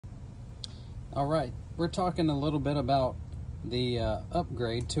All right, we're talking a little bit about the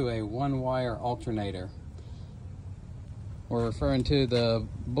upgrade to a one-wire alternator. We're referring to the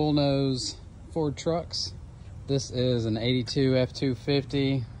bullnose Ford trucks. This is an 82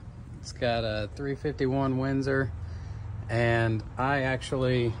 F250. It's got a 351 Windsor, and I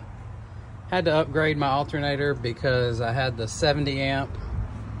actually had to upgrade my alternator because I had the 70 amp,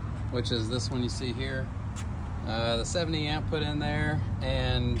 which is this one you see here. The 70 amp put in there,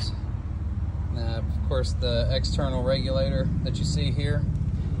 and of course the external regulator that you see here,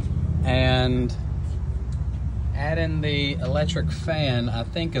 and adding the electric fan I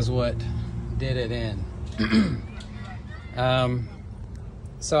think is what did it in.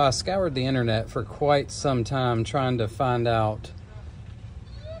 So I scoured the internet for quite some time trying to find out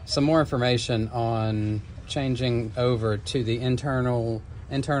some more information on changing over to the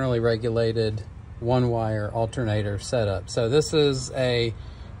internally regulated one-wire alternator setup. So this is a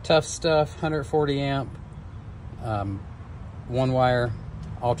Tuff-Stuff 140 amp one-wire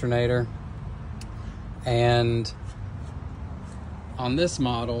alternator, and on this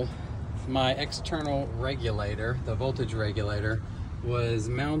model my external regulator, the voltage regulator, was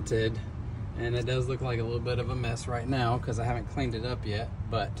mounted, and it does look like a little bit of a mess right now because I haven't cleaned it up yet,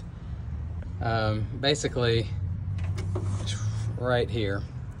 but basically right here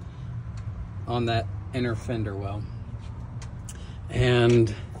on that inner fender well.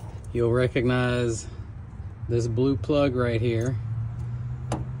 And you'll recognize this blue plug right here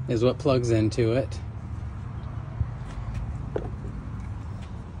is what plugs into it.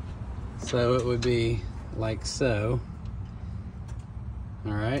 So it would be like so.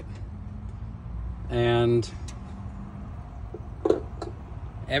 All right. And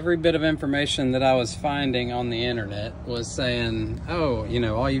every bit of information that I was finding on the internet was saying, oh, you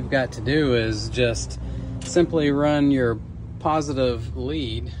know, all you've got to do is just simply run your positive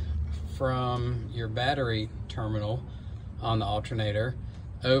lead from your battery terminal on the alternator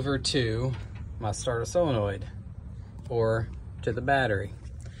over to my starter solenoid or to the battery.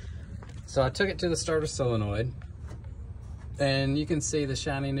 So I took it to the starter solenoid, and you can see the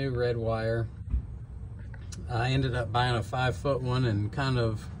shiny new red wire. I ended up buying a 5-foot one and kind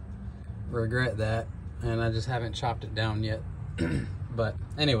of regret that, and I just haven't chopped it down yet. But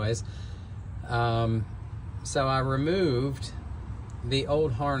anyways, so I removed the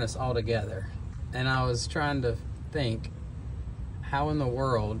old harness altogether, and I was trying to think, how in the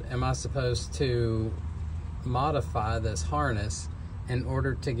world am I supposed to modify this harness in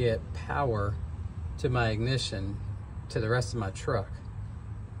order to get power to my ignition to the rest of my truck?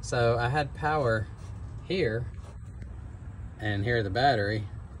 So I had power here, and here the battery,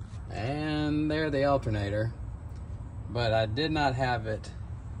 and there the alternator, but I did not have it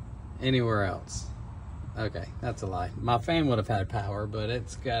anywhere else. Okay, that's a lie. My fan would have had power, but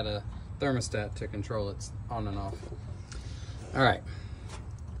it's got a thermostat to control it on and off. All right,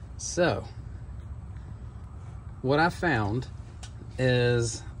 so what I found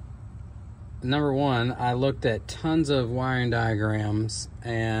is, number one, I looked at tons of wiring diagrams,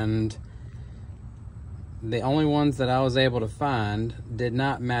 and the only ones that I was able to find did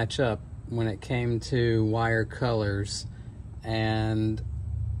not match up when it came to wire colors, and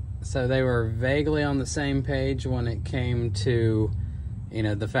so they were vaguely on the same page when it came to, you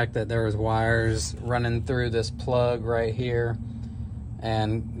know, the fact that there was wires running through this plug right here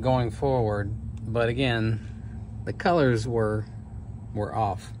and going forward, but again, the colors were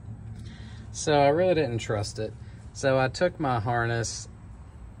off. So I really didn't trust it. So I took my harness,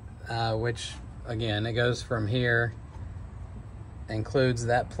 which again, it goes from here, includes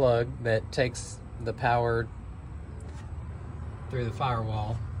that plug that takes the power through the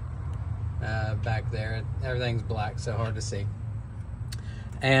firewall back there. Everything's black, so hard to see.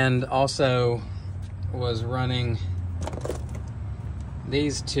 And also was running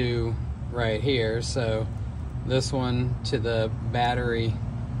these two right here. So this one to the battery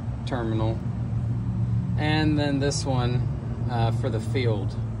terminal, and then this one for the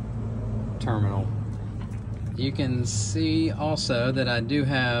field terminal. You can see also that I do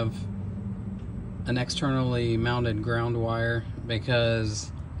have an externally mounted ground wire,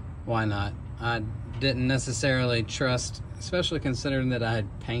 because why not? I didn't necessarily trust, especially considering that I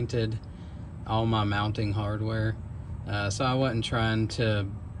had painted all my mounting hardware, so I wasn't trying to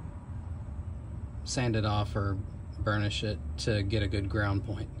sand it off or burnish it to get a good ground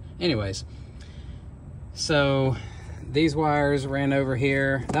point. Anyways, so these wires ran over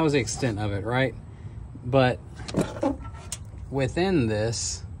here. That was the extent of it, right? But within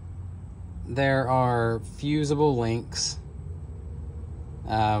this, there are fusible links,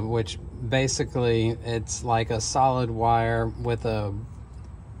 which basically it's like a solid wire with a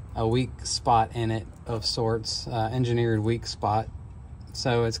a weak spot in it of sorts, engineered weak spot.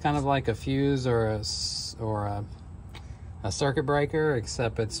 So it's kind of like a fuse or a circuit breaker,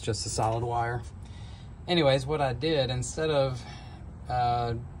 except it's just a solid wire. Anyways, what I did, instead of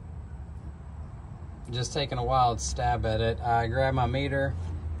just taking a wild stab at it, I grabbed my meter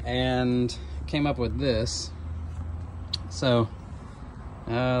and came up with this. So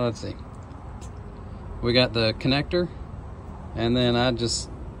let's see, we got the connector, and then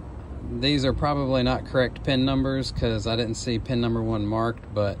these are probably not correct pin numbers because I didn't see pin number 1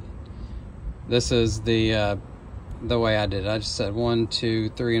 marked, but this is the way I did it. I just said 1, 2,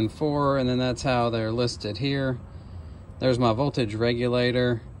 3, and 4, and then that's how they're listed here. There's my voltage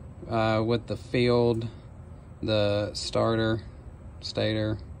regulator with the field, the starter,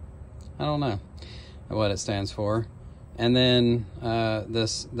 stator, I don't know what it stands for, and then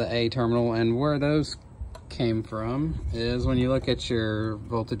the A terminal. And where those came from is when you look at your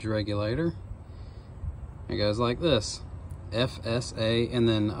voltage regulator, it goes like this: FSA and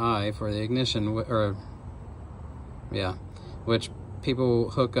then I for the ignition, which people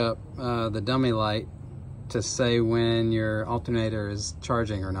hook up the dummy light to say when your alternator is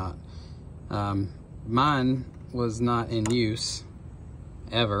charging or not. Mine was not in use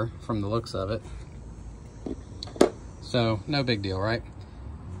ever from the looks of it, so no big deal, right?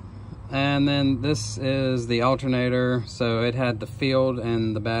 And then this is the alternator, so it had the field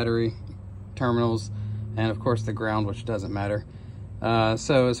and the battery terminals, and of course the ground, which doesn't matter.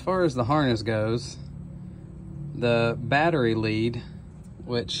 So as far as the harness goes, the battery lead,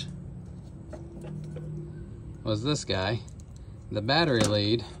 which was this guy, the battery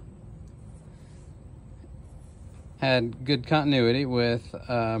lead had good continuity with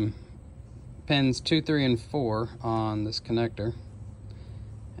pins 2, 3, and 4 on this connector.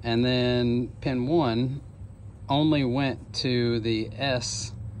 And then pin 1 only went to the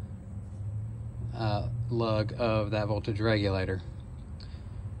S lug of that voltage regulator.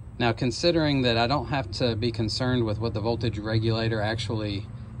 Now, considering that I don't have to be concerned with what the voltage regulator actually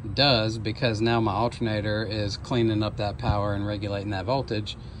does, because now my alternator is cleaning up that power and regulating that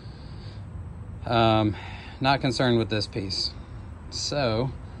voltage, not concerned with this piece.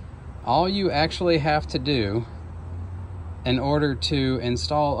 So all you actually have to do in order to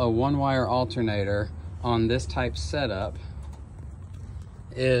install a 1-wire alternator on this type setup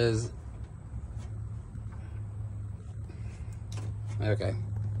is, okay,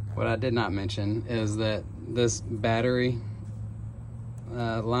 what I did not mention is that this battery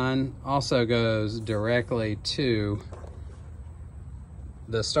line also goes directly to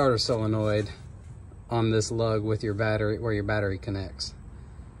the starter solenoid on this lug with your battery, where your battery connects.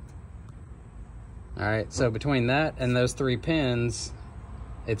 All right, so between that and those 3 pins,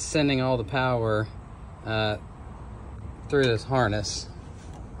 it's sending all the power through this harness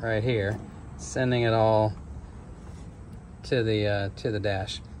right here, sending it all to the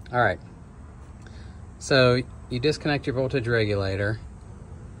dash. All right, so you disconnect your voltage regulator,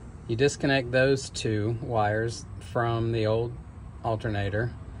 you disconnect those 2 wires from the old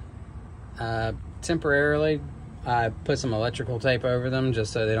alternator. Temporarily, I put some electrical tape over them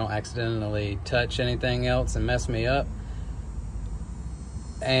just so they don't accidentally touch anything else and mess me up.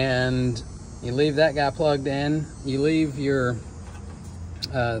 And you leave that guy plugged in. You leave your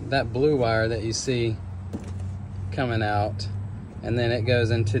that blue wire that you see coming out, and then it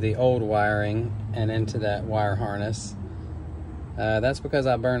goes into the old wiring and into that wire harness. That's because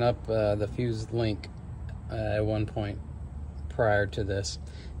I burned up the fuse link at one point prior to this.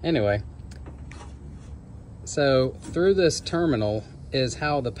 Anyway, so through this terminal is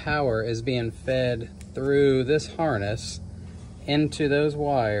how the power is being fed through this harness into those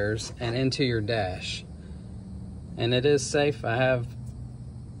wires and into your dash. And it is safe. I have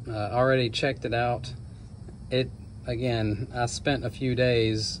already checked it out. Again, I spent a few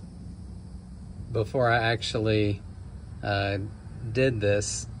days before I actually did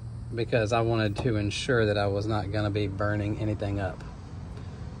this because I wanted to ensure that I was not going to be burning anything up.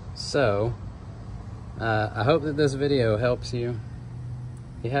 So I hope that this video helps you.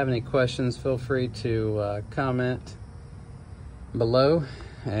 If you have any questions, feel free to comment below,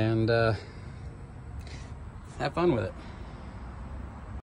 and have fun with it.